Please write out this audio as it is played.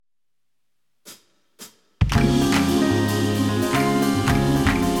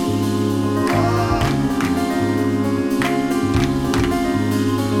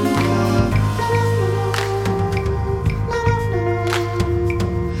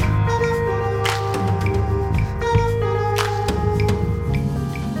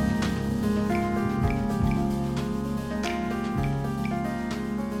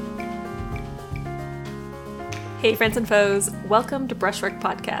Hey friends and foes, welcome to Brushwork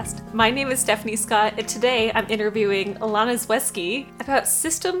Podcast. My name is Stephanie Scott, and today I'm interviewing Ilana Zweschi about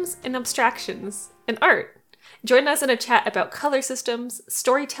systems and abstractions in art. Join us in a chat about color systems,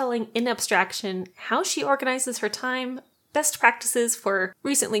 storytelling in abstraction, how she organizes her time, best practices for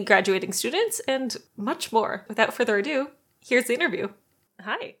recently graduating students, and much more. Without further ado, here's the interview.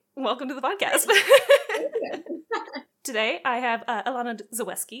 Hi, welcome to the podcast. Today, I have Ilana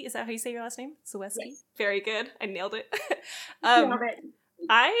Zweschi. Is that how you say your last name? Zweschi? Yes. Very good. I nailed it.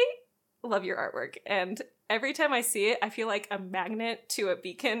 I love your artwork, and every time I see it, I feel like a magnet to a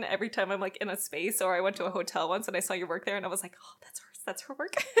beacon every time I'm like in a space, or I went to a hotel once and I saw your work there and I was like, oh, that's her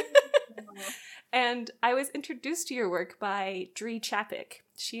work. And I was introduced to your work by Dree Chapik.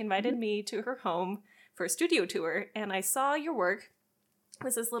 She invited me to her home for a studio tour, and I saw your work. It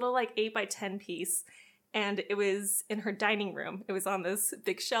was this little like 8x10 piece. And it was in her dining room. It was on this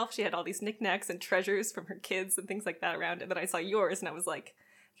big shelf. She had all these knickknacks and treasures from her kids and things like that around. And then I saw yours and I was like,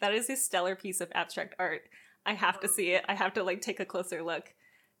 that is a stellar piece of abstract art. I have to see it. I have to like take a closer look.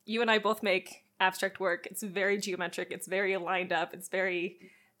 You and I both make abstract work. It's very geometric. It's very lined up. It's very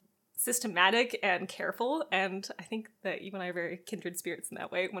systematic and careful. And I think that you and I are very kindred spirits in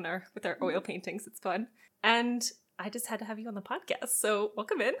that way with our oil paintings. It's fun. And I just had to have you on the podcast. So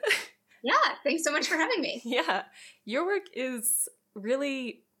welcome in. Yeah, thanks so much for having me. Yeah, your work is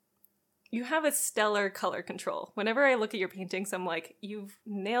really, you have a stellar color control. Whenever I look at your paintings, I'm like, you've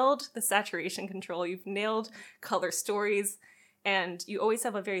nailed the saturation control, you've nailed color stories, and you always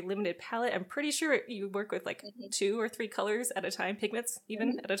have a very limited palette. I'm pretty sure you work with like 2 or 3 colors at a time, pigments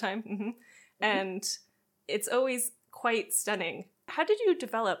even at a time. And it's always quite stunning. How did you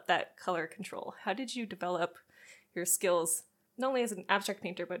develop that color control? How did you develop your skills? Not only as an abstract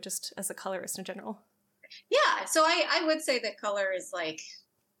painter, but just as a colorist in general. Yeah, so I would say that color is like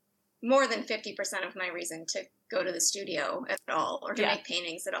more than 50% of my reason to go to the studio at all or to make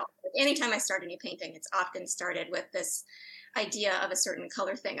paintings at all. Like, anytime I start a new painting, it's often started with this idea of a certain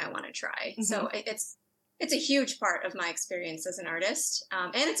color thing I want to try. So it's a huge part of my experience as an artist.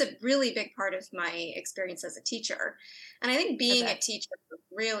 And it's a really big part of my experience as a teacher. And I think being a teacher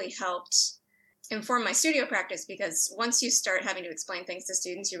really helped inform my studio practice, because once you start having to explain things to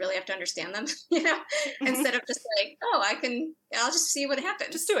students, you really have to understand them, instead of just like, I'll just see what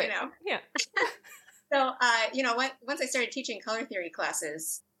happens. Just do it. Yeah. So, once I started teaching color theory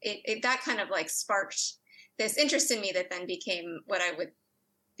classes, that kind of like sparked this interest in me that then became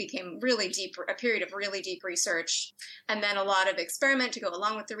really deep, a period of really deep research, and then a lot of experiment to go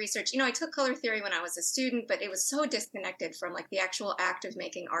along with the research. I took color theory when I was a student, but it was so disconnected from like the actual act of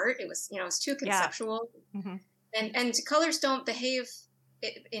making art. It was, it was too conceptual. And colors don't behave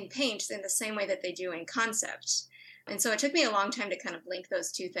in paint in the same way that they do in concept. And so it took me a long time to kind of link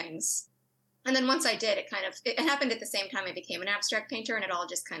those two things. And then once I did, it happened at the same time I became an abstract painter, and it all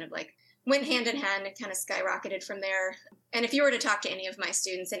just kind of like went hand in hand and kind of skyrocketed from there. And if you were to talk to any of my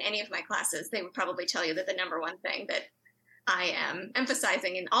students in any of my classes, they would probably tell you that the number one thing that I am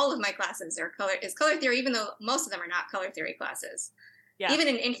emphasizing in all of my classes is color theory, even though most of them are not color theory classes. Yeah. Even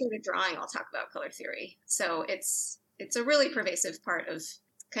in intuitive drawing, I'll talk about color theory. So it's a really pervasive part of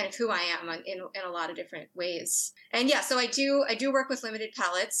kind of who I am in a lot of different ways. And yeah, so I do work with limited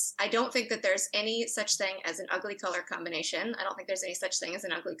palettes. I don't think that there's any such thing as an ugly color combination. I don't think there's any such thing as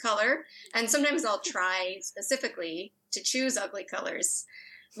an ugly color. And sometimes I'll try specifically to choose ugly colors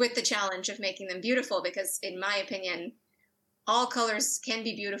with the challenge of making them beautiful, because in my opinion, all colors can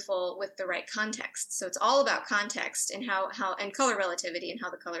be beautiful with the right context. So it's all about context and how and color relativity and how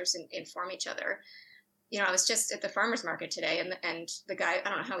the colors inform each other. I was just at the farmer's market today, and the guy, I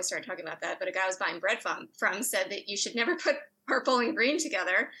don't know how we started talking about that, but a guy I was buying bread from said that you should never put purple and green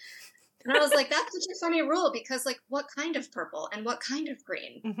together. And I was like, that's such a funny rule, because like, what kind of purple and what kind of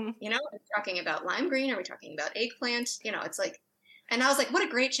green? Are we talking about lime green? Are we talking about eggplant? It's like, and I was like, what a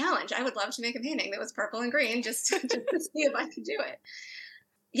great challenge. I would love to make a painting that was purple and green just to see if I could do it.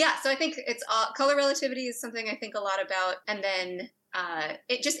 Yeah, so I think it's color relativity is something I think a lot about. And then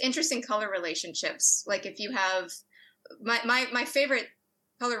it just interesting color relationships. Like if you have my favorite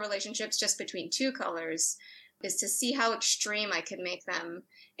color relationships just between 2 colors is to see how extreme I could make them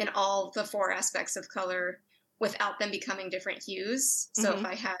in all the 4 aspects of color without them becoming different hues. So if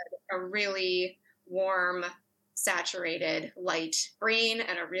I had a really warm, saturated, light green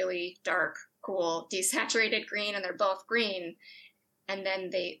and a really dark, cool, desaturated green, and they're both green, and then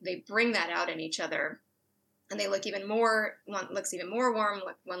they bring that out in each other. And they look even more, one looks even more warm,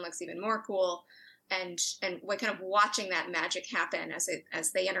 one looks even more cool. And we're kind of watching that magic happen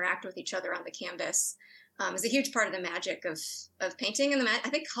as they interact with each other on the canvas is a huge part of the magic of painting. And I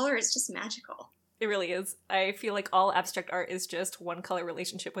think color is just magical. It really is. I feel like all abstract art is just one color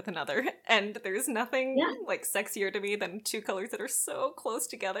relationship with another. And there's nothing like sexier to me than two colors that are so close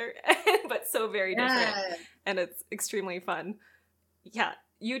together, but so very different. And it's extremely fun. Yeah.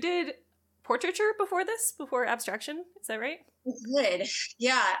 You did portraiture before abstraction. Is that right? I did.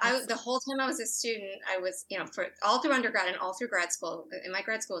 Yeah. The whole time I was a student, I was, for all through undergrad and all through grad school. And my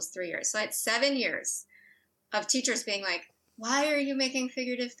grad school was 3 years. So I had 7 years of teachers being like, why are you making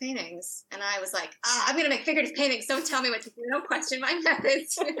figurative paintings? And I was like, I'm going to make figurative paintings. Don't tell me what to do. Don't question my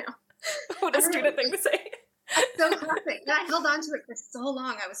methods. What a student thing to say. So classic. And I held on to it for so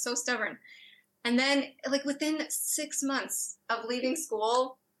long. I was so stubborn. And then like within 6 months of leaving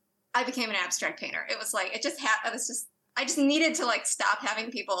school, I became an abstract painter. It was like, I just needed to like stop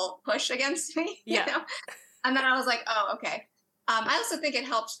having people push against me. Yeah. And then I was like, oh, okay. I also think it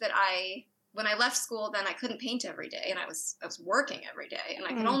helped that when I left school, then I couldn't paint every day, and I was working every day, and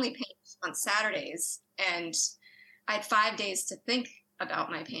I could only paint on Saturdays, and I had 5 days to think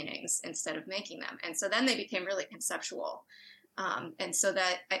about my paintings instead of making them, and so then they became really conceptual, and so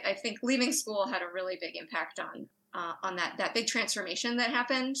that I think leaving school had a really big impact on that big transformation that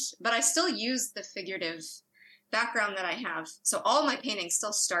happened. But I still use the figurative background that I have, so all my paintings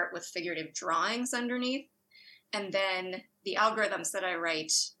still start with figurative drawings underneath, and then the algorithms that I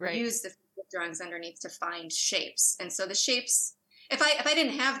write use the drawings underneath to find shapes. And so the shapes, if I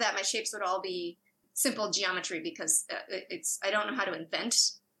didn't have that, my shapes would all be simple geometry, because I don't know how to invent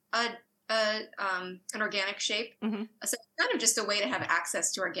an organic shape. Mm-hmm. So it's kind of just a way to have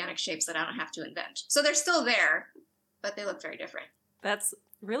access to organic shapes that I don't have to invent. So they're still there, but they look very different. That's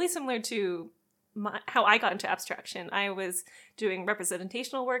really similar to how I got into abstraction. I was doing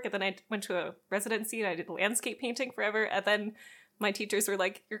representational work, and then I went to a residency and I did landscape painting forever. And then my teachers were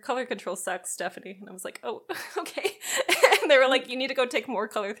like, your color control sucks, Stephanie. And I was like, oh, okay. And they were like, you need to go take more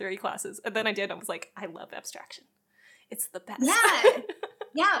color theory classes. And then I did. I was like, I love abstraction. It's the best. Yeah.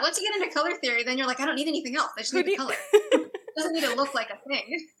 Yeah. Once you get into color theory, then you're like, I don't need anything else. I just need the color. It doesn't need to look like a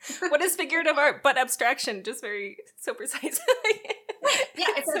thing. What is figurative art but abstraction? Just so precise. Yeah,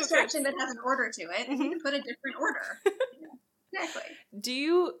 it's an abstraction that has an order to it. And you can put a different order. Yeah, exactly.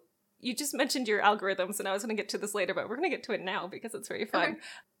 You just mentioned your algorithms, and I was going to get to this later, but we're going to get to it now because it's very fun. Okay.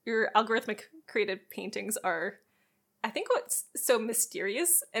 Your algorithmic created paintings are, I think, what's so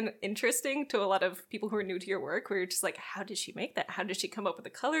mysterious and interesting to a lot of people who are new to your work, where you're just like, how did she make that? How did she come up with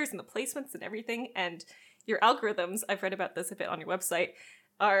the colors and the placements and everything? And your algorithms, I've read about this a bit on your website,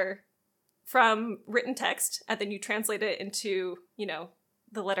 are from written text, and then you translate it into,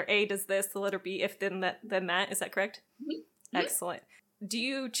 the letter A does this, the letter B, if then that. Is that correct? Mm-hmm. Excellent. Do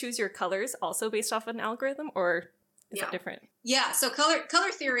you choose your colors also based off an algorithm, or is that different? Yeah, so color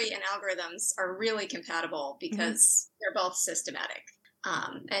theory and algorithms are really compatible because they're both systematic.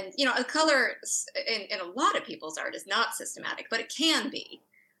 And, a color in a lot of people's art is not systematic, but it can be.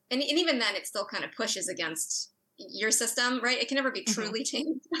 And even then, it still kind of pushes against your system, right? It can never be truly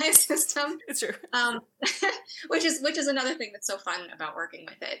changed by a system. It's true. Which is another thing that's so fun about working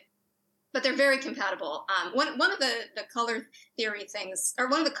with it. But they're very compatible. One of the color theory things, or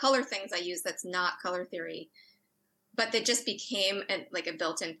one of the color things I use that's not color theory, but that just became a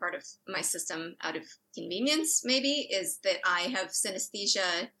built-in part of my system out of convenience, maybe, is that I have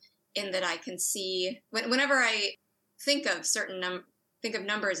synesthesia, in that I can see, whenever I think of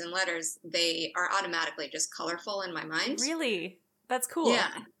numbers and letters, they are automatically just colorful in my mind. Really? That's cool. Yeah.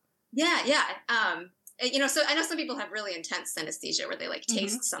 So I know some people have really intense synesthesia where they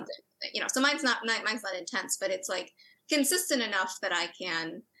taste something. So mine's not intense, but it's consistent enough that I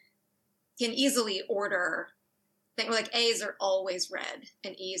can easily order things. A's are always red,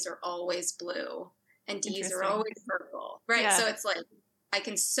 and E's are always blue, and D's are always purple. Right. Yeah. So it's I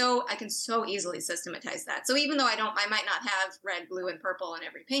can so easily systematize that. So even though I might not have red, blue, and purple in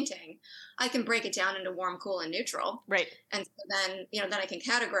every painting, I can break it down into warm, cool, and neutral. Right. And so then, then I can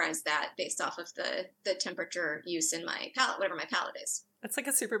categorize that based off of the temperature use in my palette, whatever my palette is. That's like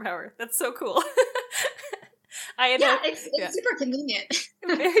a superpower. That's so cool. It's super convenient.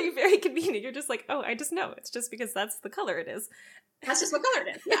 Very, very convenient. You're just like, oh, I just know. It's just because that's the color it is. That's just what color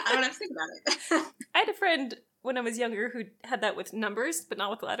it is. Yeah, I don't have to think about it. I had a friend when I was younger who had that with numbers, but not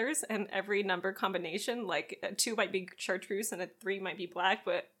with letters, and every number combination, a 2 might be chartreuse and a 3 might be black,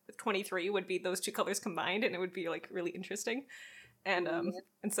 but 23 would be those two colors combined, and it would be really interesting. And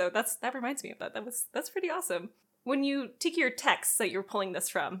and so that reminds me of that. That's pretty awesome. When you take your texts that you're pulling this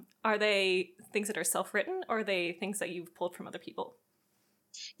from, are they things that are self-written, or are they things that you've pulled from other people?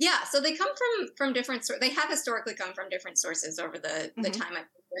 Yeah, so they come from different sources. They have historically come from different sources over the time I've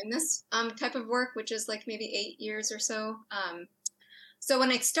been doing this type of work, which is maybe 8 years or so. So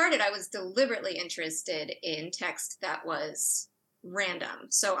when I started, I was deliberately interested in text that was random.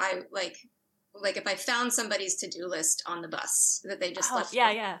 So I like if I found somebody's to-do list on the bus that they just left.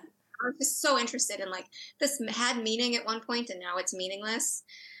 Yeah, yeah. I was just so interested in like, this had meaning at one point and now it's meaningless.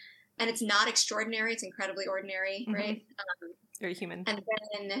 And it's not extraordinary. It's incredibly ordinary, right? Very human. And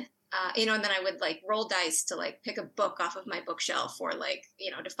then, and then I would like roll dice to like pick a book off of my bookshelf or like,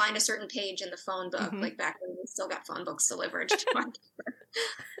 to find a certain page in the phone book, like back when we still got phone books delivered to our door.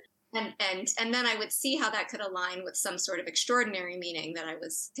 And then I would see how that could align with some sort of extraordinary meaning that I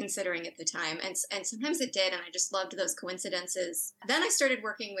was considering at the time. And sometimes it did, and I just loved those coincidences. Then I started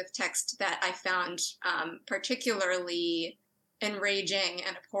working with text that I found particularly enraging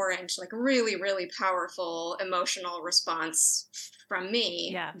and abhorrent, like really, really powerful emotional response from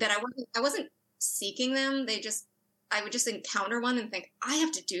me. Yeah. That I wasn't seeking them. I would just encounter one and think, I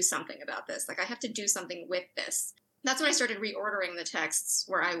have to do something about this. Like I have to do something with this. That's when I started reordering the texts,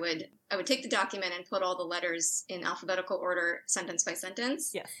 where I would take the document and put all the letters in alphabetical order, sentence by sentence.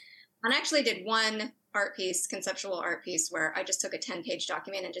 Yes. And I actually did one art piece, conceptual art piece, where I just took a 10-page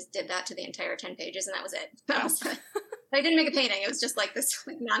document and just did that to the entire 10 pages, and that was it. I didn't make a painting. It was just like this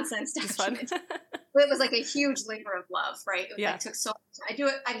like, nonsense document. It was like a huge labor of love, right? It took so much. I do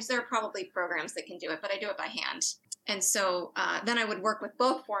it. There are probably programs that can do it, but I do it by hand. And so then I would work with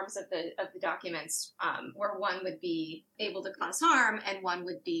both forms of the documents, where one would be able to cause harm and one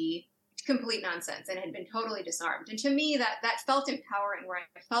would be complete nonsense and had been totally disarmed. And to me, that felt empowering, where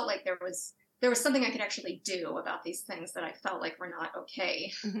I felt like there was something I could actually do about these things that I felt like were not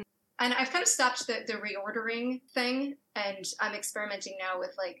okay. Mm-hmm. And I've kind of stopped the reordering thing, and I'm experimenting now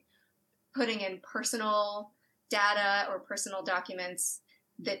with like putting in personal data or personal documents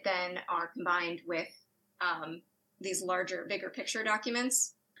that then are combined with these larger, bigger picture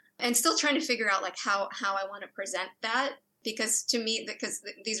documents, and still trying to figure out like how I want to present that, because to me, because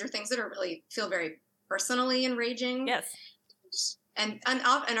these are things that are really feel very personally enraging. Yes. And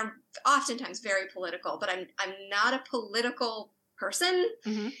are oftentimes very political, but I'm not a political person.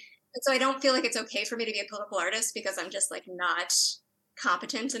 Mm-hmm. And so I don't feel like it's okay for me to be a political artist because I'm just like not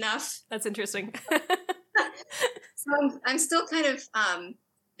competent enough. That's interesting. So I'm still kind of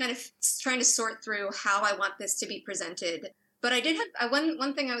trying to sort through how I want this to be presented. But I did have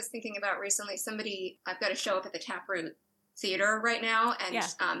one thing I was thinking about recently. I've got to show up at the Taproot Theater right now,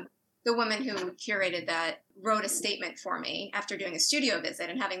 and the woman who curated that wrote a statement for me after doing a studio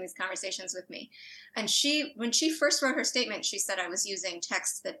visit and having these conversations with me. And when she first wrote her statement, she said I was using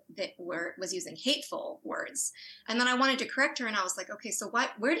texts that was using hateful words. And then I wanted to correct her, and I was like, okay, so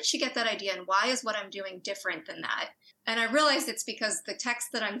where did she get that idea, and why is what I'm doing different than that? And I realized it's because the texts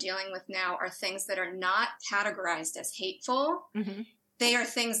that I'm dealing with now are things that are not categorized as hateful. Mm-hmm. They are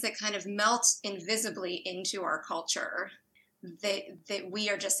things that kind of melt invisibly into our culture, that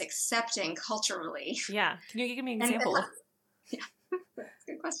we are just accepting culturally. Yeah. Can you give me an example? Yeah, that's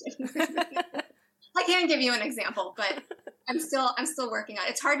a good question. I can give you an example, but I'm still working on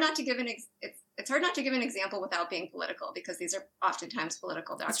it. It's hard not to give an example without being political, because these are oftentimes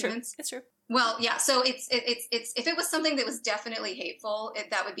political documents. It's true. Well, yeah. So it's if it was something that was definitely hateful,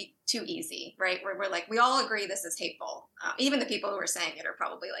 that would be too easy, right? Where we're like, we all agree this is hateful. Even the people who are saying it are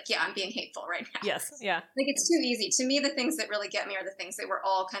probably like, yeah, I'm being hateful right now. Yes. Yeah. Like it's too easy. To me, the things that really get me are the things that we're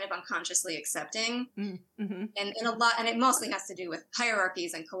all kind of unconsciously accepting. Mm-hmm. And it mostly has to do with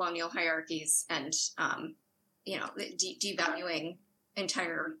hierarchies and colonial hierarchies and, devaluing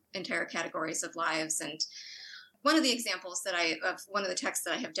entire categories of lives. And one of the examples one of the texts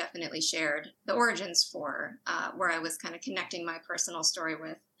that I have definitely shared the origins for, where I was kind of connecting my personal story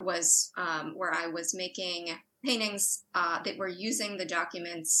with, was where I was making paintings that were using the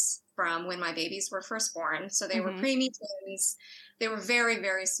documents from when my babies were first born. So they were preemie twins. They were very,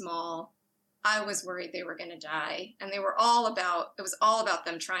 very small. I was worried they were going to die. And it was all about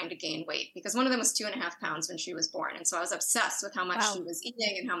them trying to gain weight, because one of them was 2.5 pounds when she was born. And so I was obsessed with how much she was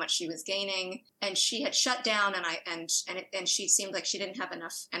eating and how much she was gaining. And she had shut down, and she seemed like she didn't have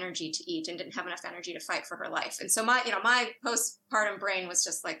enough energy to eat and didn't have enough energy to fight for her life. And so my postpartum brain was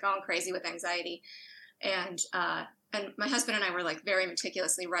just like going crazy with anxiety. And my husband and I were like very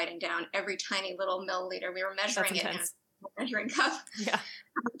meticulously writing down every tiny little milliliter. We were measuring it in a measuring cup. Yeah.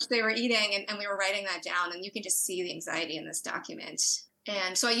 How much they were eating, and we were writing that down, and you can just see the anxiety in this document.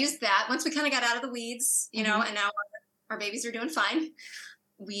 And so I used that once we kind of got out of the weeds, and now our babies are doing fine.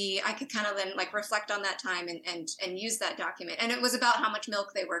 I could kind of then like reflect on that time and use that document. And it was about how much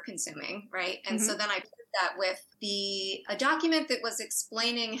milk they were consuming, right? And so then I put that with a document that was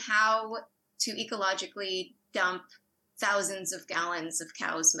explaining how to ecologically dump thousands of gallons of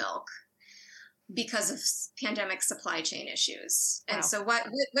cow's milk because of pandemic supply chain issues. And Wow. so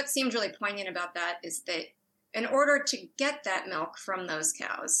what seemed really poignant about that is that in order to get that milk from those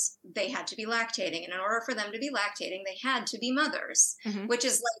cows, they had to be lactating. And in order for them to be lactating, they had to be mothers, which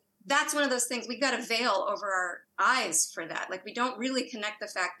is like, that's one of those things, we've got a veil over our eyes for that. Like, we don't really connect the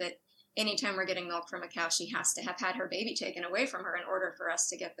fact that anytime we're getting milk from a cow, she has to have had her baby taken away from her in order for us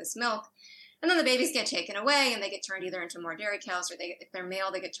to get this milk. And then the babies get taken away and they get turned either into more dairy cows, or if they're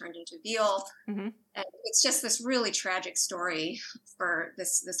male, they get turned into veal. And it's just this really tragic story for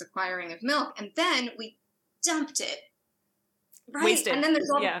this acquiring of milk. And then we dumped it, right? Wasted. And then there's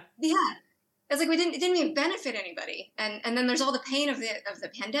all it's like it didn't even benefit anybody. And then there's all the pain of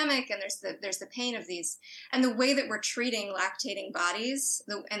the pandemic, and there's the pain of these, and the way that we're treating lactating bodies,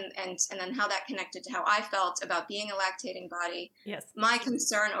 and then how that connected to how I felt about being a lactating body. Yes. My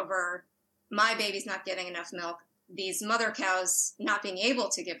concern over my babies not getting enough milk, these mother cows not being able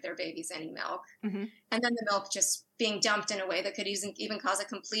to give their babies any milk, and then the milk just being dumped in a way that could even cause a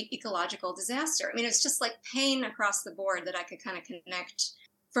complete ecological disaster. I mean, it's just like pain across the board that I could kind of connect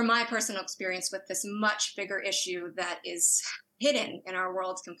from my personal experience with this much bigger issue that is hidden in our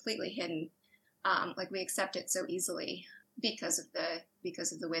world, completely hidden. Like, we accept it so easily because of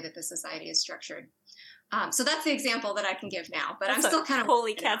the way that the society is structured. So that's the example that I can give now, but That's I'm still kind of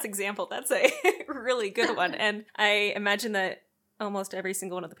holy cats example. That's a really good one. And I imagine that almost every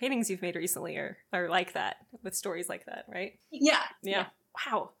single one of the paintings you've made recently are like that, with stories like that, right? Yeah.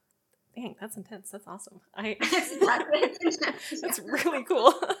 Wow. Dang, that's intense. That's awesome. That's really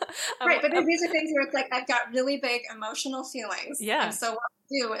cool. Right, but these are things where it's like, I've got really big emotional feelings. Yeah. And so what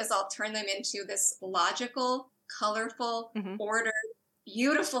I'll do is I'll turn them into this logical, colorful, ordered,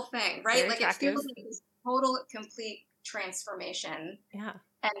 beautiful thing, right? Very like attractive. It feels like this total, complete transformation. Yeah.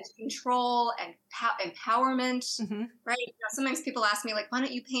 And control and empowerment, right? You know, sometimes people ask me, like, why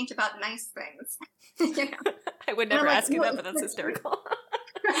don't you paint about nice things? You know? I would never ask you that, but that's hysterical.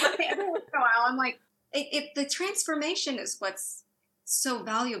 Every once in a while, I'm like, the transformation is what's so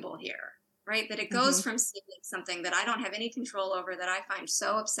valuable here, right? That it goes from seeing something that I don't have any control over, that I find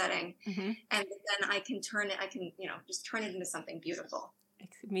so upsetting, and then I can just turn it into something beautiful.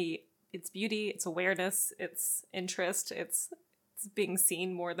 It's beauty, it's awareness, it's interest, it's being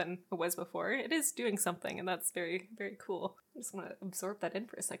seen more than it was before. It is doing something, and that's very, very cool. I just want to absorb that in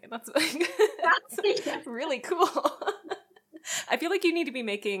for a second. That's really cool. I feel like you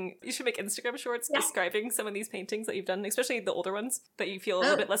should make Instagram shorts describing some of these paintings that you've done, especially the older ones that you feel a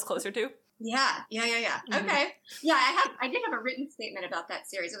little bit less closer to. Yeah. Okay. Yeah, I did have a written statement about that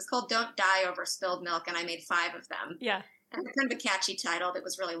series. It was called Don't Die Over Spilled Milk, and I made 5 of them. Yeah. And kind of a catchy title that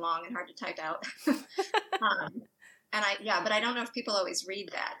was really long and hard to type out. But I don't know if people always read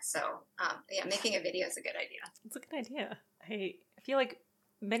that. So, making a video is a good idea. It's a good idea. I feel like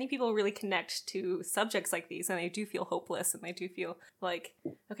many people really connect to subjects like these, and they do feel hopeless, and they do feel like,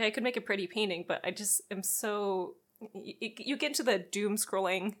 okay, I could make a pretty painting, but I just am so... You get into the doom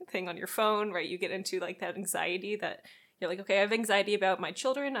scrolling thing on your phone, right? You get into like that anxiety that you're like, okay, I have anxiety about my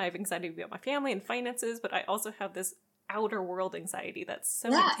children, I have anxiety about my family and finances, but I also have this outer world anxiety that's so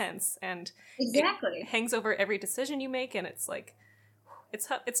intense, and it hangs over every decision you make, and it's like, it's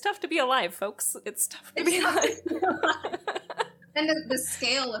tough to be alive, folks. It's tough to be alive. And the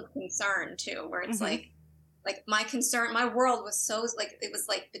scale of concern too, where it's like my concern, my world was so like, it was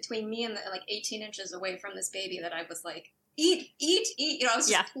like between me and like 18 inches away from this baby that I was like, eat. You know, I was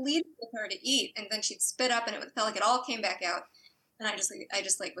just pleading with her to eat, and then she'd spit up, and it felt like it all came back out. And I just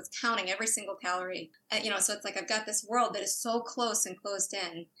was counting every single calorie. And, so it's like, I've got this world that is so close and closed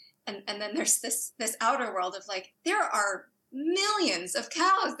in. And then there's this outer world of like, there are millions of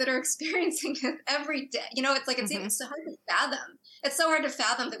cows that are experiencing this every day. It's like, it's so hard to fathom. It's so hard to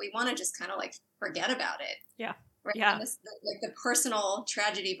fathom that we want to just kind of like forget about it. Yeah. Right. Yeah. And the personal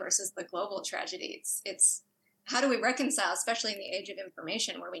tragedy versus the global tragedy. It's how do we reconcile, especially in the age of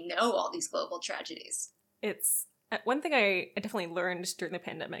information where we know all these global tragedies? It's one thing I definitely learned during the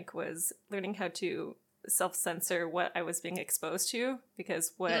pandemic was learning how to self-censor what I was being exposed to,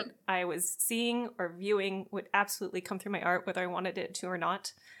 because what I was seeing or viewing would absolutely come through my art, whether I wanted it to or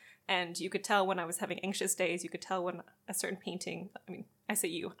not. And you could tell when I was having anxious days, you could tell when a certain painting,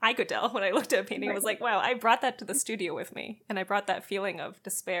 I could tell when I looked at a painting, I was like, wow, I brought that to the studio with me. And I brought that feeling of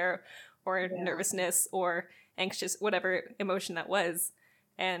despair or nervousness or anxious, whatever emotion that was.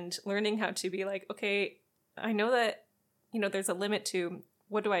 And learning how to be like, okay, I know that, there's a limit to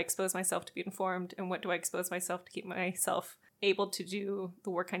what do I expose myself to be informed, and what do I expose myself to keep myself able to do the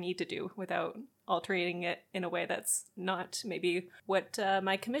work I need to do without altering it in a way that's not maybe what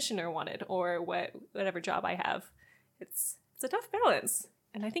my commissioner wanted or whatever job I have. It's a tough balance.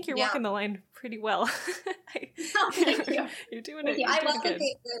 And I think you're walking the line pretty well. Oh, thank you. You're doing it. I doing think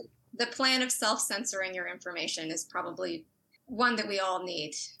good. the plan of self-censoring your information is probably one that we all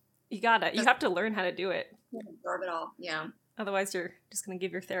need. You have to learn how to do it. Absorb it all, yeah. Otherwise, you're just going to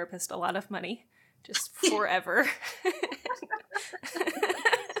give your therapist a lot of money, just forever.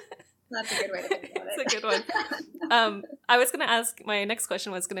 That's a good way to think about it. That's a good one. I was going to ask, my next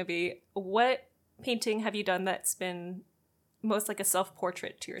question was going to be, what painting have you done that's been most like a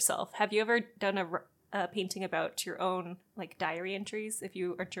self-portrait to yourself? Have you ever done a painting about your own like diary entries, if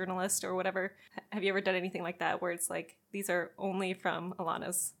you are a journalist or whatever? Have you ever done anything like that where it's like, these are only from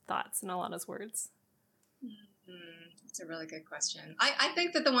Ilana's thoughts and Ilana's words? That's a really good question. I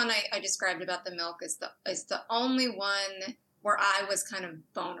think that the one I described about the milk is the only one where I was kind of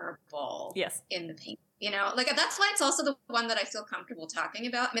vulnerable in the paint. You know, like that's why it's also the one that I feel comfortable talking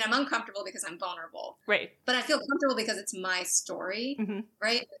about. I mean, I'm uncomfortable because I'm vulnerable. Right. But I feel comfortable because it's my story, mm-hmm.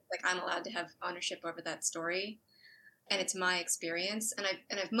 right? Like I'm allowed to have ownership over that story. And it's my experience. And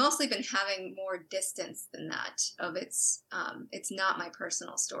I've mostly been having more distance than that of it's not my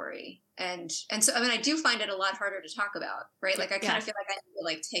personal story. And so, I mean, I do find it a lot harder to talk about, right? Like I kind of feel like I need to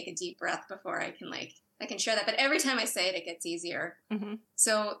like take a deep breath before I can share that. But every time I say it, it gets easier. Mm-hmm.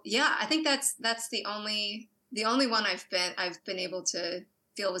 So yeah, I think that's the only one I've been able to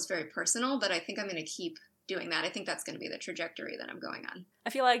feel was very personal, but I think I'm going to keep doing that. I think that's going to be the trajectory that I'm going on. I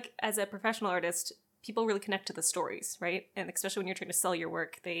feel like as a professional artist, people really connect to the stories, right? And especially when you're trying to sell your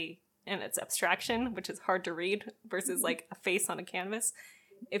work, and it's abstraction, which is hard to read versus like a face on a canvas.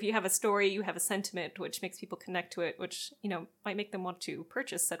 If you have a story, you have a sentiment, which makes people connect to it, which, you know, might make them want to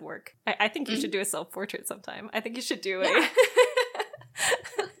purchase said work. I think you should do a self-portrait sometime. I think you should do it.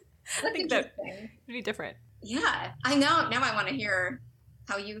 I think that would be different. Yeah, I know. Now I want to hear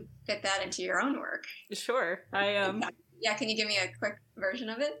how you fit that into your own work. Sure. Yeah, can you give me a quick version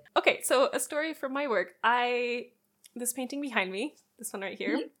of it? Okay, so a story from my work. This painting behind me, this one right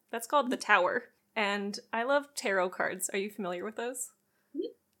here, that's called The Tower. And I love tarot cards. Are you familiar with those?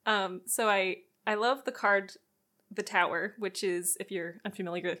 So I love the card The Tower, which is, if you're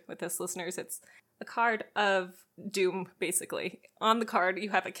unfamiliar with this, listeners, it's a card of doom, basically. On the card, you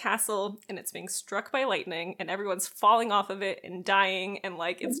have a castle, and it's being struck by lightning, and everyone's falling off of it and dying, and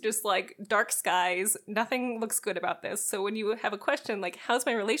like it's just like dark skies. Nothing looks good about this. So when you have a question like, how's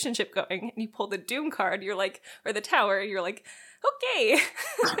my relationship going? And you pull the doom card, you're like, or the tower, you're like, okay.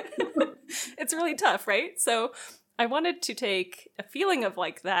 It's really tough, right? So I wanted to take a feeling of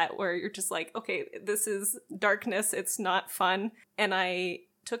like that, where you're just like, okay, this is darkness, it's not fun. And I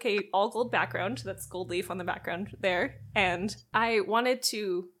took a all gold background, that's gold leaf on the background there, and I wanted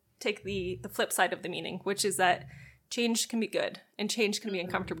to take the flip side of the meaning, which is that change can be good and change can be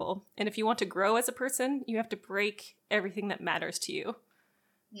uncomfortable. And if you want to grow as a person, you have to break everything that matters to you.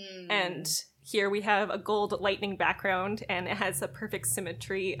 And here we have a gold lightning background, and it has a perfect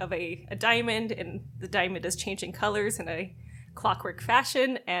symmetry of a diamond, and the diamond is changing colors in a clockwork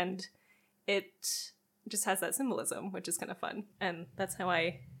fashion, and it just has that symbolism, which is kind of fun. And that's how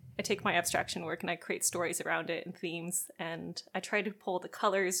I take my abstraction work, and I create stories around it and themes, and I try to pull the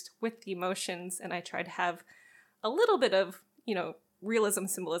colors with the emotions, and I try to have a little bit of, you know, realism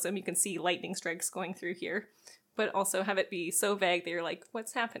symbolism. You can see lightning strikes going through here, but also have it be so vague that you're like,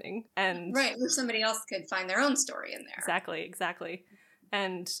 what's happening? And right, where somebody else could find their own story in there. Exactly.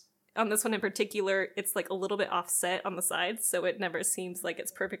 And on this one in particular, it's like a little bit offset on the sides, so it never seems like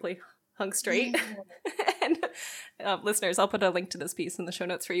it's perfectly hung straight. And listeners, I'll put a link to this piece in the show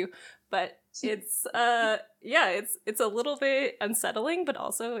notes for you. But it's it's a little bit unsettling, but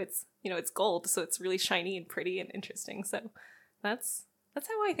also it's, you know, it's gold, so it's really shiny and pretty and interesting. So that's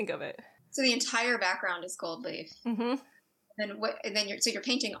how I think of it. So the entire background is gold leaf. Mm-hmm. And then you're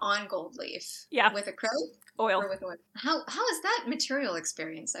painting on gold leaf. Yeah. With acrylic? Oil. Or with oil. How is that material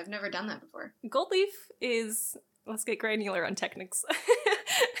experience? I've never done that before. Gold leaf is, let's get granular on techniques.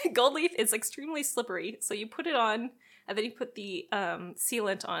 Gold leaf is extremely slippery. So you put it on, and then you put the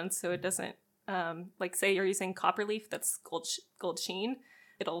sealant on so it doesn't, like say you're using copper leaf that's gold sheen,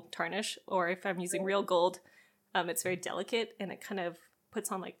 it'll tarnish. Or if I'm using real gold, it's very delicate, and it kind of puts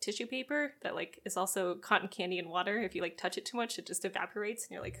on like tissue paper that like is also cotton candy and water. If you like touch it too much, it just evaporates,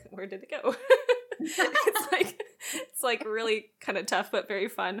 and you're like, where did it go? it's like really kind of tough, but very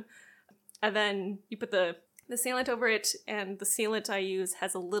fun. And then you put the sealant over it, and the sealant I use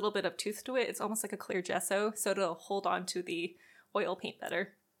has a little bit of tooth to it. It's almost like a clear gesso, so it'll hold on to the oil paint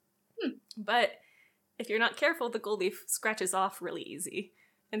better. But if you're not careful, the gold leaf scratches off really easy.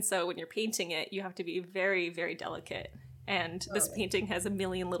 And so when you're painting it, you have to be very, very delicate. And this painting has a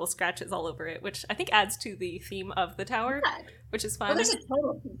million little scratches all over it, which I think adds to the theme of the tower, which is fun. Well, there's a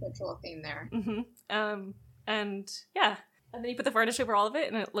total conceptual theme there. And yeah, and then you put the varnish over all of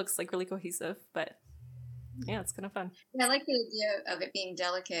it, and it looks like really cohesive. But yeah, it's kind of fun. Yeah, I like the idea of it being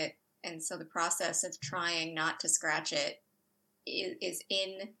delicate, and so the process of trying not to scratch it is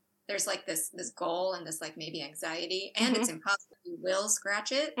in. There's like this goal and this like maybe anxiety, and it's impossible. You will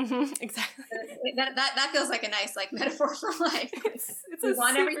scratch it. Exactly. That feels like a nice like metaphor for life. We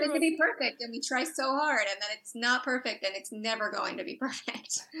want everything to be perfect, and we try so hard, and then it's not perfect, and it's never going to be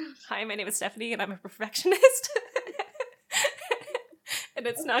perfect. Hi, my name is Stephanie, and I'm a perfectionist. And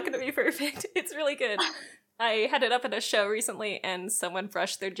it's not going to be perfect. It's really good. I had it up at a show recently, and someone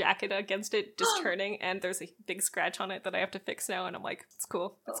brushed their jacket against it, just turning, and there's a big scratch on it that I have to fix now, and I'm like, it's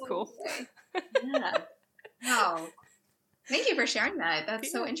cool. It's cool. Yeah. Wow. Thank you for sharing that.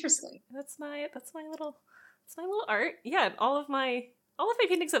 That's so interesting. That's my little art. Yeah, all of my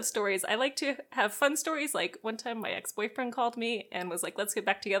paintings have stories. I like to have fun stories. Like one time my ex-boyfriend called me and was like, let's get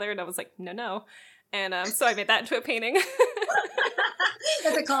back together, and I was like, no. And so I made that into a painting.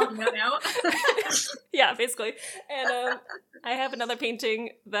 Is it called No? Yeah, basically. And I have another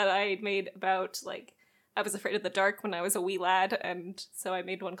painting that I made about, like, I was afraid of the dark when I was a wee lad, and so I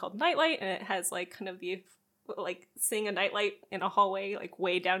made one called Nightlight, and it has, like, kind of the, like, seeing a nightlight in a hallway, like,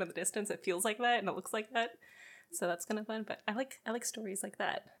 way down in the distance. It feels like that, and it looks like that. So that's kind of fun, but I like stories like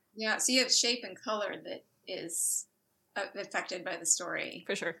that. Yeah, so you have shape and color that is affected by the story.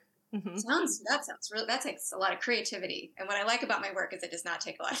 For sure. Mm-hmm. That takes a lot of creativity. And what I like about my work is it does not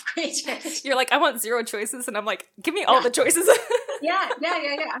take a lot of creativity. You're like, I want 0 choices, and I'm like, give me all the choices. Yeah.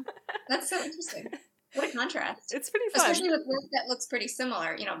 That's so interesting. What a contrast. It's pretty fun. Especially with work that looks pretty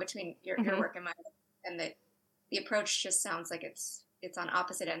similar, between your work and mine. And the approach just sounds like it's on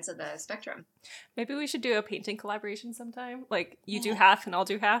opposite ends of the spectrum. Maybe we should do a painting collaboration sometime. Like, you do half and I'll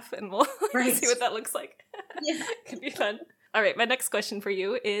do half, and we'll see what that looks like. Yeah. Could be fun. All right, my next question for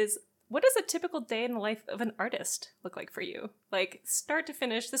you is, what does a typical day in the life of an artist look like for you? Like, start to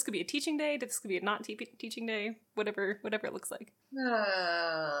finish. This could be a teaching day. This could be a not teaching day. Whatever it looks like.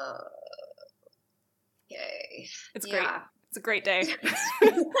 Yay. It's great. It's a great day.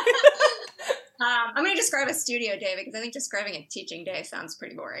 I'm going to describe a studio day because I think describing a teaching day sounds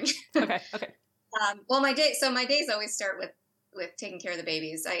pretty boring. Okay. Well, my days always start with taking care of the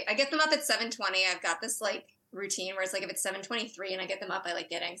babies. I get them up at 7:20. I've got this like routine where it's like if it's 7:23 and I get them up, I like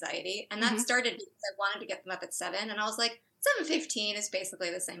get anxiety. And that started because I wanted to get them up at 7, and I was like, 7:15 is basically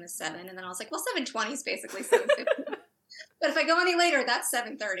the same as 7. And then I was like, well, 7:20 is basically 7:15. But if I go any later, that's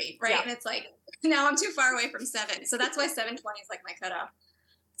 7:30, right? Yeah. And it's like, now I'm too far away from 7. So that's why 7:20 is like my cutoff.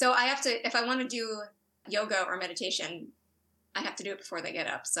 So I have to, if I want to do yoga or meditation, I have to do it before they get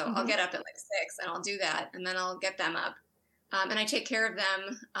up. So I'll get up at like 6 and I'll do that, and then I'll get them up. And I take care of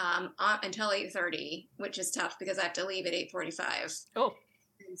them until 8:30, which is tough because I have to leave at 8:45. Oh.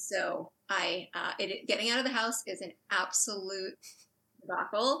 And so getting out of the house is an absolute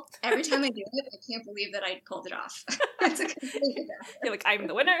debacle. Every time I do it, I can't believe that I pulled it off. It's a complete disaster. You're like, I'm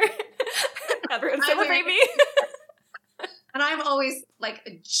the winner. Everyone celebrate me. And I'm always like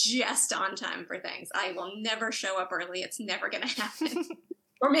just on time for things. I will never show up early. It's never going to happen.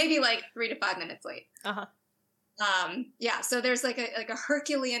 Or maybe like 3 to 5 minutes late. Uh-huh. So there's like a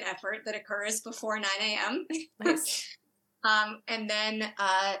Herculean effort that occurs before 9 a.m. Nice. And then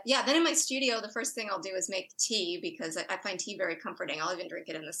in my studio, the first thing I'll do is make tea because I find tea very comforting. I'll even drink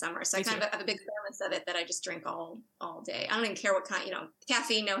it in the summer. So I kind of have a big thermos of it that I just drink all day. I don't even care what kind,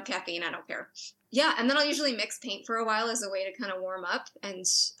 caffeine, no caffeine, I don't care. Yeah, and then I'll usually mix paint for a while as a way to kind of warm up. And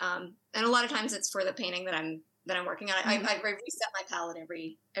a lot of times it's for the painting that I'm working on. I reset my palette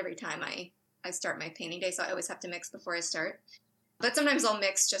every time I start my painting day, so I always have to mix before I start. But sometimes I'll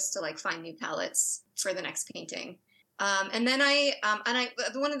mix just to like find new palettes for the next painting. And then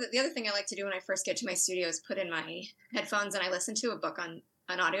the other thing I like to do when I first get to my studio is put in my headphones and I listen to a book on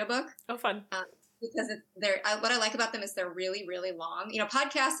an audiobook. Oh, fun. Because what I like about them is they're really, really long.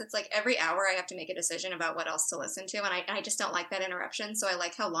 Podcasts, it's like every hour I have to make a decision about what else to listen to. And I just don't like that interruption. So I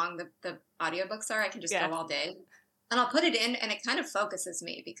like how long the audiobooks are. I can just go all day. And I'll put it in and it kind of focuses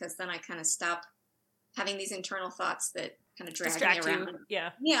me because then I kind of stop having these internal thoughts that kind of drag me around.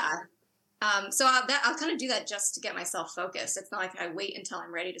 Yeah. Yeah. So I'll kind of do that just to get myself focused. It's not like I wait until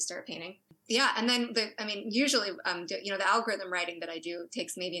I'm ready to start painting. Yeah, and then usually, the algorithm writing that I do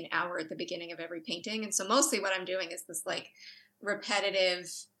takes maybe an hour at the beginning of every painting, and so mostly what I'm doing is this like repetitive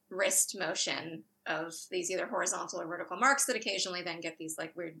wrist motion of these either horizontal or vertical marks that occasionally then get these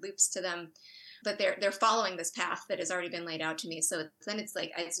like weird loops to them, but they're following this path that has already been laid out to me. So then it's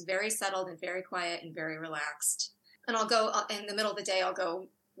like it's very settled and very quiet and very relaxed. and I'll go in the middle of the day, I'll go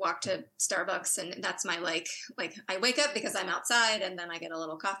walk to Starbucks, and that's my like I wake up because I'm outside, and then I get a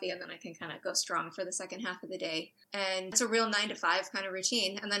little coffee, and then I can kind of go strong for the second half of the day. And it's a real 9 to 5 kind of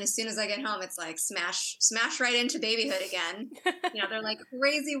routine. And then as soon as I get home, it's like smash right into babyhood again. They're like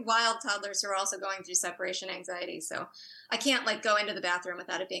crazy wild toddlers who are also going through separation anxiety. So I can't like go into the bathroom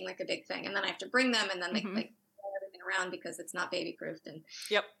without it being like a big thing. And then I have to bring them and then like turn everything around because it's not baby proofed. And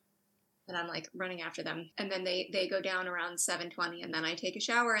yep. And I'm like running after them. And then they go down around 7:20, and then I take a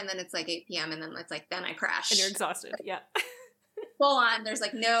shower, and then it's like 8 p.m. and then it's like, then I crash. And you're exhausted. Yeah. Full on. There's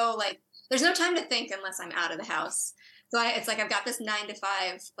like there's no time to think unless I'm out of the house. So it's like, I've got this 9 to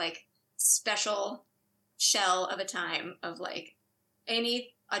 5, like special shell of a time of like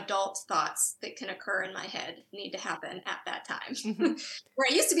any adult thoughts that can occur in my head need to happen at that time. Where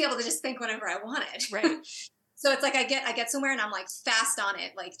I used to be able to just think whenever I wanted. Right. So it's like I get somewhere and I'm like fast on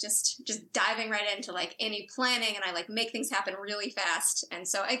it, like just diving right into like any planning, and I like make things happen really fast. And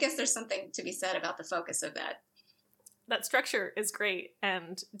so I guess there's something to be said about the focus of that. That structure is great.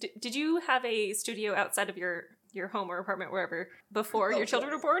 And did you have a studio outside of your home or apartment, wherever, before your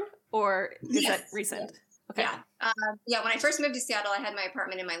children were born, or is that recent? Yes. Okay. Yeah. When I first moved to Seattle, I had my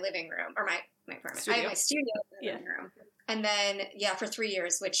apartment in my living room, or my apartment. Studio. I had my studio in the living room. And then, for 3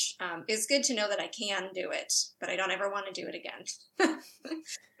 years, which is good to know that I can do it, but I don't ever want to do it again.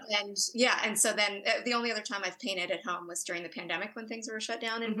 And so then the only other time I've painted at home was during the pandemic when things were shut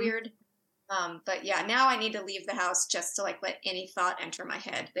down and weird. But yeah, now I need to leave the house just to like let any thought enter my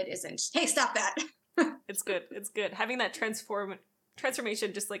head that isn't, hey, stop that. It's good. It's good. Having that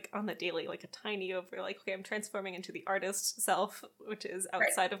transformation just like on the daily, like a tiny over, like, okay, I'm transforming into the artist self, which is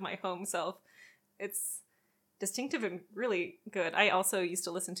outside of my home self. It's distinctive and really good. I also used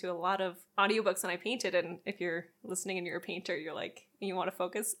to listen to a lot of audiobooks when I painted, and if you're listening and you're a painter, you're like, you want to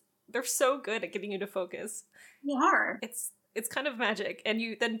focus, they're so good at getting you to focus. You are. It's kind of magic. And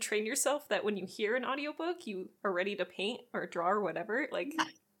you then train yourself that when you hear an audiobook, you are ready to paint or draw or whatever. Like,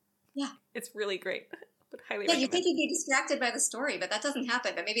 yeah. It's really great. But highly recommend. You think you'd be distracted by the story, but that doesn't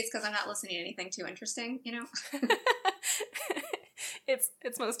happen. But maybe it's because I'm not listening to anything too interesting,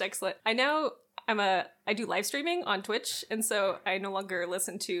 It's most excellent. I know I do live streaming on Twitch, and so I no longer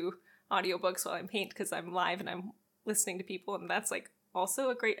listen to audiobooks while I paint because I'm live and I'm listening to people, and that's like also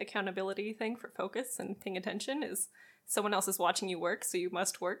a great accountability thing for focus and paying attention. Is someone else is watching you work, so you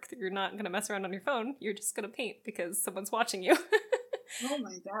must work. You're not going to mess around on your phone. You're just going to paint because someone's watching you. Oh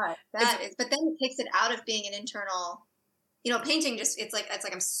my god, but then it takes it out of being an internal, painting. Just it's like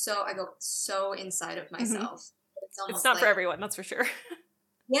I go so inside of myself. It's not for everyone, that's for sure.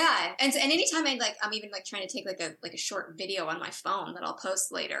 Yeah, and anytime I'm even like trying to take like a short video on my phone that I'll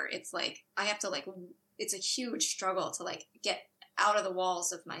post later, it's like I have to it's a huge struggle to like get out of the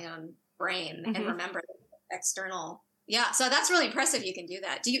walls of my own brain and remember the external. Yeah, so that's really impressive. You can do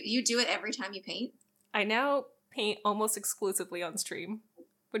that. Do you do it every time you paint? I now paint almost exclusively on stream,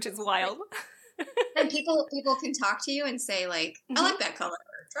 which is wild. And people can talk to you and say like, I like that color.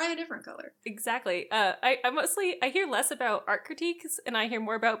 Try a different color. Exactly. I hear less about art critiques and I hear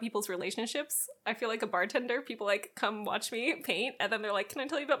more about people's relationships. I feel like a bartender. People like come watch me paint and then they're like, can I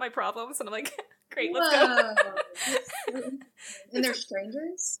tell you about my problems? And I'm like, great, let's go. And they're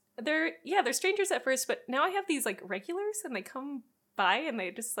strangers? They're strangers at first, but now I have these like regulars and they come by and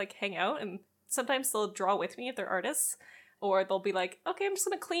they just like hang out, and sometimes they'll draw with me if they're artists, or they'll be like, okay, I'm just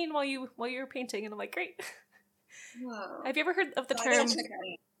gonna clean while you're painting, and I'm like, great. Whoa. Have you ever heard of the term?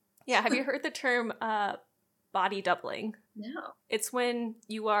 Yeah, have you heard the term body doubling? No. It's when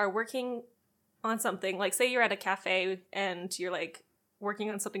you are working on something, like say you're at a cafe and you're like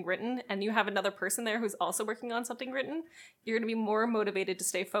working on something written and you have another person there who's also working on something written, you're going to be more motivated to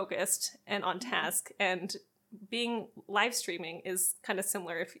stay focused and on task. And being live streaming is kind of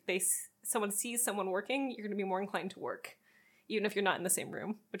similar. If someone sees someone working, you're going to be more inclined to work, even if you're not in the same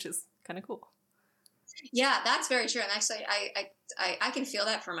room, which is kind of cool. Yeah, that's very true. And actually, I can feel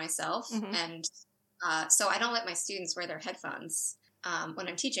that for myself. And so I don't let my students wear their headphones when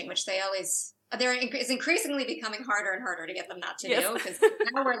I'm teaching, which it's increasingly becoming harder and harder to get them not to do. Because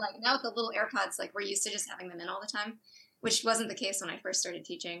now with the little AirPods, like we're used to just having them in all the time, which wasn't the case when I first started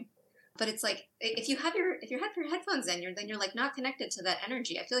teaching. But it's like, if you have your headphones in, then you're like not connected to that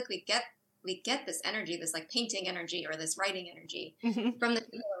energy. I feel like we get this energy, this like painting energy or this writing energy from the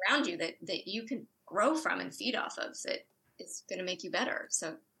people around you that you can grow from and feed off of, that it's going to make you better.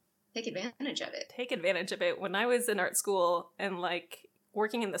 So take advantage of it. Take advantage of it. When I was in art school and like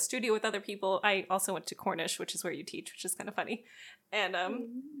working in the studio with other people, I also went to Cornish, which is where you teach, which is kind of funny. And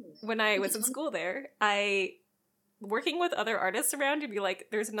when I was in school there, working with other artists around, you'd be like,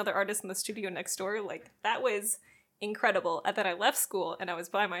 there's another artist in the studio next door. Like that was incredible. And then I left school and I was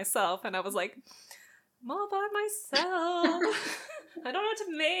by myself and I was like, I'm all by myself. I don't know what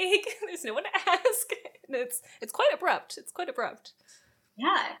to make. There's no one to ask. And it's quite abrupt. It's quite abrupt.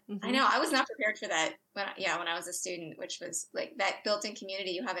 Yeah, I know. I was not prepared for that when I was a student, which was like that built-in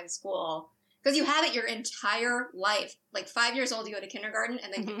community you have in school. Because you have it your entire life. Like 5 years old, you go to kindergarten,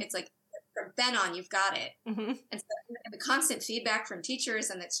 and then it's like from then on, you've got it. And so and the constant feedback from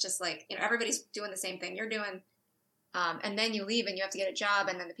teachers, and it's just like, everybody's doing the same thing you're doing. And then you leave and you have to get a job,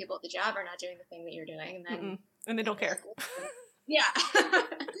 and then the people at the job are not doing the thing that you're doing. And they don't care. Yeah.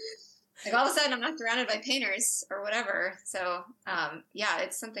 Like all of a sudden I'm not surrounded by painters or whatever. So,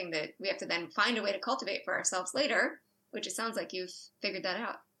 it's something that we have to then find a way to cultivate for ourselves later, which it sounds like you've figured that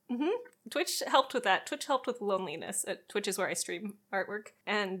out. Twitch helped with that. Twitch helped with loneliness. Twitch is where I stream artwork.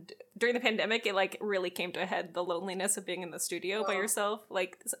 And during the pandemic, it like really came to a head, the loneliness of being in the studio by yourself.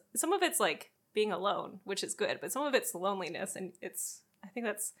 Like some of it's like being alone, which is good, but some of it's loneliness. And I think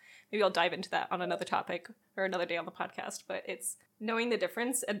that's, maybe I'll dive into that on another topic or another day on the podcast, but it's knowing the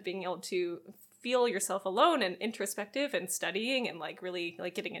difference and being able to feel yourself alone and introspective and studying and like really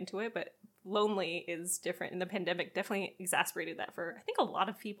like getting into it. But lonely is different, and the pandemic definitely exacerbated that for I think a lot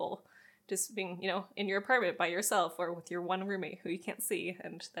of people, just being in your apartment by yourself or with your one roommate who you can't see,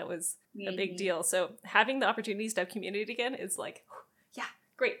 and that was a big deal. So having the opportunities to have community again is like, yeah,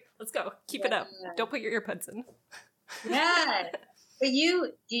 great, let's go, keep it up, don't put your earbuds in. Yeah. But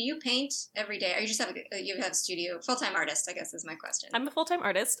do you paint every day, or you just have a studio, full-time artist, I guess is my question. I'm a full-time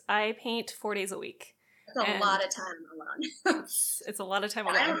artist. I paint 4 days a week. That's a lot of time alone. It's a lot of time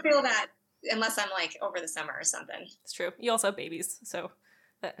alone. I don't feel that unless I'm like over the summer or something. It's true. You also have babies, so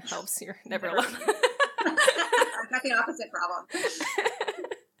that helps. You're never alone. I've got the opposite problem.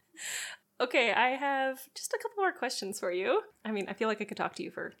 Okay, I have just a couple more questions for you. I mean, I feel like I could talk to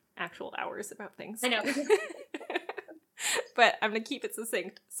you for actual hours about things. I know. But I'm going to keep it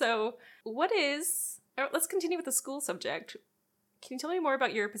succinct. So let's continue with the school subject. Can you tell me more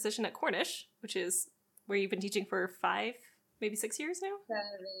about your position at Cornish, which is where you've been teaching for 5, maybe 6 years now?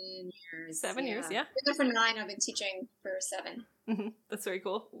 7 years. 7 years, yeah. I've been there for 9. I've been teaching for 7. That's very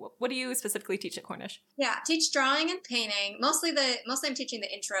cool. What do you specifically teach at Cornish? Yeah, teach drawing and painting. Mostly I'm teaching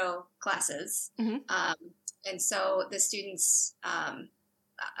the intro classes. And so the students,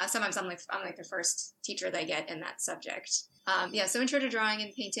 sometimes I'm like the first teacher they get in that subject. So intro to drawing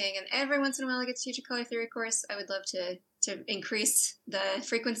and painting, and every once in a while I get to teach a color theory course. I would love to increase the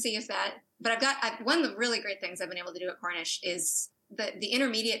frequency of that. But one of the really great things I've been able to do at Cornish is the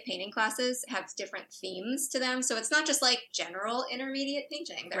intermediate painting classes have different themes to them. So it's not just like general intermediate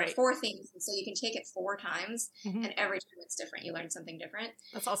painting. There are 4 themes, and so you can take it 4 times, and every time it's different. You learn something different.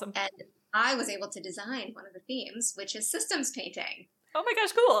 That's awesome. And I was able to design one of the themes, which is systems painting. Oh my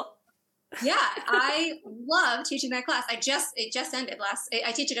gosh, cool. Yeah, I love teaching that class. It just ended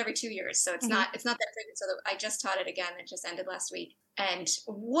I teach it every 2 years, so it's not that frequent. So I just taught it again. It just ended last week. And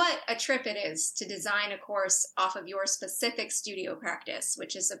what a trip it is to design a course off of your specific studio practice,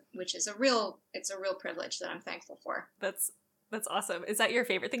 which is a real privilege that I'm thankful for. That's awesome. Is that your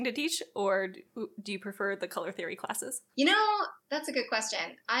favorite thing to teach, or do you prefer the color theory classes? That's a good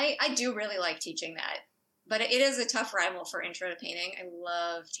question. I do really like teaching that. But it is a tough rival for intro to painting. I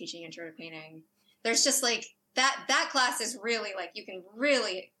love teaching intro to painting. There's just like that class is really like, you can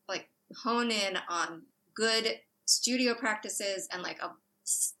really like hone in on good studio practices and like a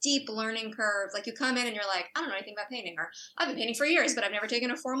steep learning curve. Like you come in and you're like, I don't know anything about painting, or I've been painting for years, but I've never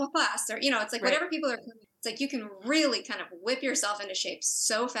taken a formal class, or, it's like whatever people are, it's like you can really kind of whip yourself into shape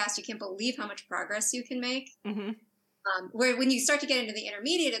so fast. You can't believe how much progress you can make. Where when you start to get into the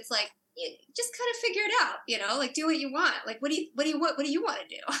intermediate, it's like, you just kind of figure it out, like do what you want. Like, what do you want to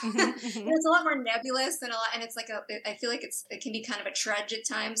do? It's a lot more nebulous and it's like I feel like it can be kind of a trudge at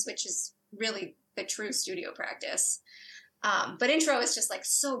times, which is really the true studio practice. But intro is just like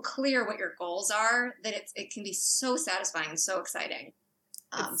so clear what your goals are that it can be so satisfying and so exciting.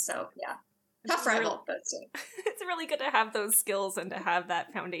 Tough rival, but it's really good to have those skills and to have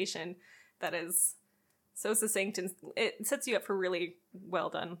that foundation that is so succinct, and it sets you up for really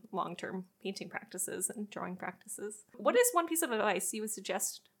well done long-term painting practices and drawing practices. What is one piece of advice you would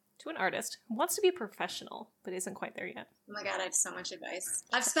suggest to an artist who wants to be a professional but isn't quite there yet? Oh my God, I have so much advice.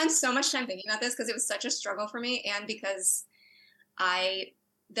 I've spent so much time thinking about this because it was such a struggle for me, and because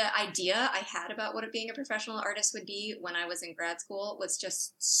the idea I had about what being a professional artist would be when I was in grad school was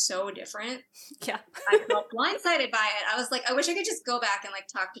just so different. Yeah. I felt blindsided by it. I was like, I wish I could just go back and like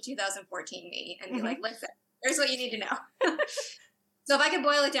talk to 2014 me and be like, listen, here's what you need to know. So if I could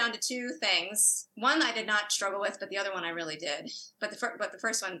boil it down to two things, one I did not struggle with, but the other one I really did. But the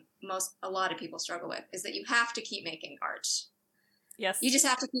first one, a lot of people struggle with, is that you have to keep making art. Yes. You just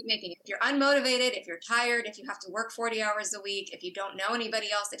have to keep making it. If you're unmotivated, if you're tired, if you have to work 40 hours a week, if you don't know anybody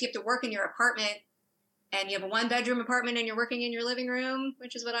else, if you have to work in your apartment and you have a 1-bedroom apartment and you're working in your living room,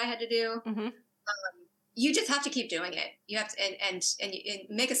 which is what I had to do, you just have to keep doing it. You have to, and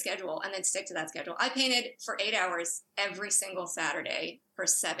make a schedule and then stick to that schedule. I painted for 8 hours every single Saturday for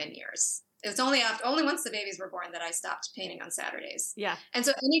 7 years. It was only once the babies were born that I stopped painting on Saturdays. Yeah. And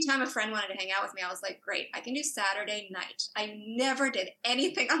so anytime a friend wanted to hang out with me, I was like, great, I can do Saturday night. I never did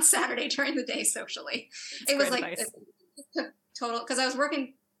anything on Saturday during the day socially. It was like total, because I was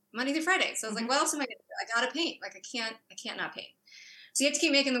working Monday through Friday. So I was like, what else am I going to do? I got to paint. Like I can't not paint. So you have to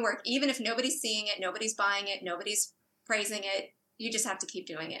keep making the work, even if nobody's seeing it, nobody's buying it, nobody's praising it. You just have to keep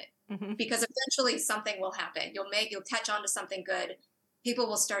doing it because eventually something will happen. You'll catch on to something good. People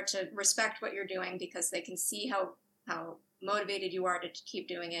will start to respect what you're doing because they can see how motivated you are to keep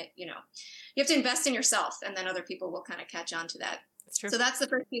doing it. You have to invest in yourself, and then other people will kind of catch on to that. That's true. So that's the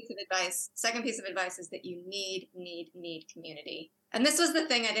first piece of advice. Second piece of advice is that you need community. And this was the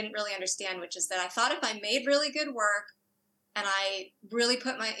thing I didn't really understand, which is that I thought if I made really good work and I really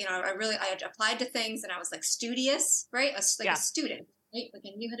put I applied to things and I was like studious, right? A student, right? Like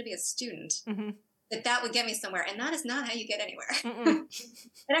I knew how to be a student. That would get me somewhere. And that is not how you get anywhere.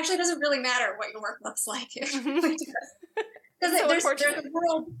 It actually doesn't really matter what your work looks like. Because there's a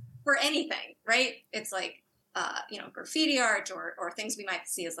world for anything, right? It's like, graffiti art or things we might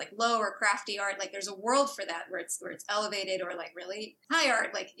see as like low or crafty art. Like there's a world for that where it's elevated or like really high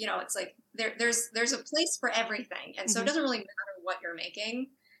art. Like, it's like there's a place for everything. And so it doesn't really matter what you're making.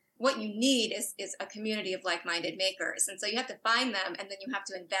 What you need is a community of like-minded makers. And so you have to find them and then you have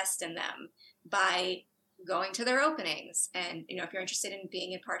to invest in them by going to their openings. And, if you're interested in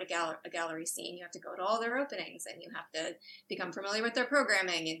being a part of a gallery scene, you have to go to all their openings and you have to become familiar with their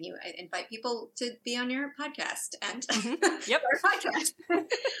programming and you invite people to be on your podcast and our podcast.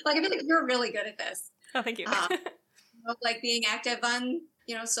 Like, I feel like you're really good at this. Oh, thank you. Like being active on,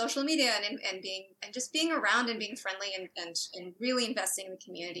 social media and just being around and being friendly and really investing in the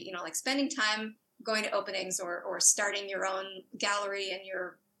community, like spending time going to openings or starting your own gallery in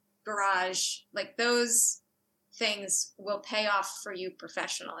your garage, like those things will pay off for you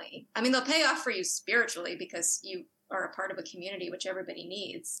professionally. I mean, they'll pay off for you spiritually because you are a part of a community, which everybody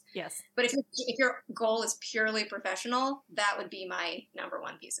needs. Yes. But if your goal is purely professional, that would be my number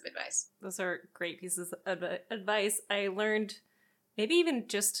one piece of advice. Those are great pieces of advice. I learned maybe even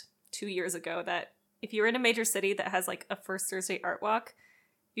just 2 years ago that if you're in a major city that has like a first Thursday art walk,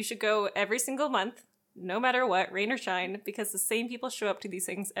 you should go every single month, no matter what, rain or shine, because the same people show up to these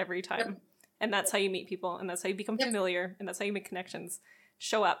things every time. Yep. And that's how you meet people, and that's how you become familiar, and that's how you make connections.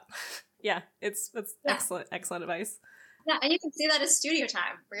 Show up. Yeah, it's excellent advice. Yeah, and you can see that as studio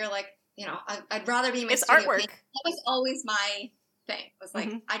time, where you're like, I'd rather be in my it's studio. Artwork. Painting. That was always my thing. It was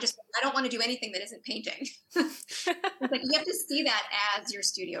like, I don't want to do anything that isn't painting. It's like, you have to see that as your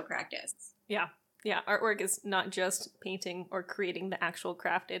studio practice. Yeah. Yeah, artwork is not just painting or creating the actual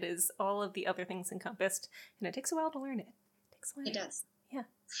craft. It is all of the other things encompassed, and it takes a while to learn it. It does. Yeah.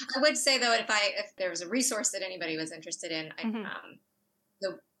 I would say, though, if there was a resource that anybody was interested in,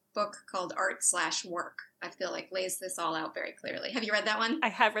 the book called Art/Work, I feel like lays this all out very clearly. Have you read that one? I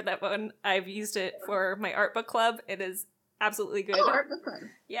have read that one. I've used it for my art book club. It is absolutely good. Oh, art book club.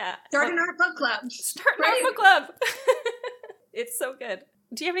 Yeah. Start an art book club. Start an art book club. It's so good.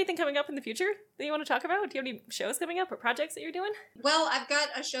 Do you have anything coming up in the future that you want to talk about? Do you have any shows coming up or projects that you're doing? Well, I've got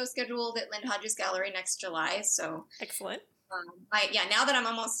a show scheduled at Lynn Hodges Gallery next July, so... Excellent. Now that I'm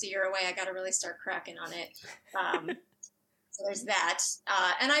almost a year away, I got to really start cracking on it. So there's that.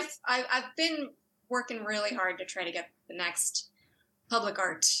 And I've been working really hard to try to get the next public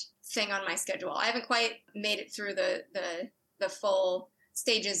art thing on my schedule. I haven't quite made it through the full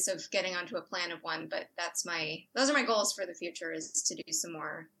stages of getting onto a plan of one, but those are my goals for the future, is to do some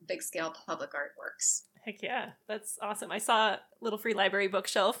more big scale public artworks. Heck yeah, that's awesome. I saw a little free library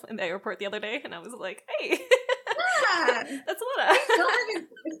bookshelf in the airport the other day, and I was like, hey, yeah. That's Ilana. I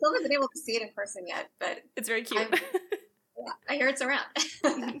still haven't been able to see it in person yet, but it's very cute. I hear it's around.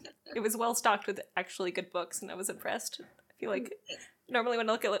 It was well stocked with actually good books, and I was impressed. I feel like normally when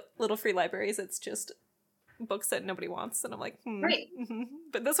I look at little free libraries, it's just books that nobody wants, and I'm like, right.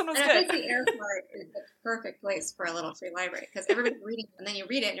 But this one was good. I think the airport is the perfect place for a little free library, because everybody's reading, and then you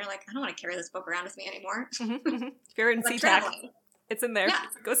read it, and you're like, I don't want to carry this book around with me anymore. If you're in SeaTac, it's in there. Yeah.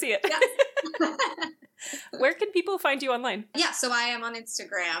 Go see it. Yeah. Where can people find you online? Yeah, so I am on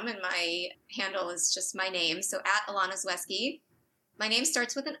Instagram, and my handle is just my name, so at Ilana Zweschi. My name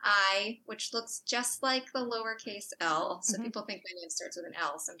starts with an I, which looks just like the lowercase l. So people think my name starts with an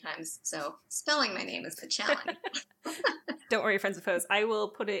L sometimes. So spelling my name is the challenge. Don't worry, friends and foes. I will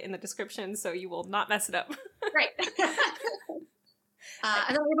put it in the description so you will not mess it up. Right.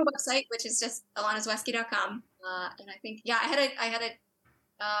 And then we have a website, which is just ilanazweschi.com. And I think, I had a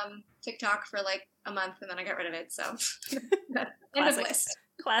TikTok for like a month and then I got rid of it. So end of list.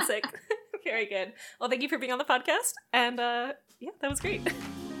 Classic. Very good. Well, thank you for being on the podcast. And yeah, that was great.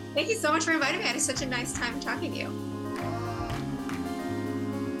 Thank you so much for inviting me. I had such a nice time talking to you.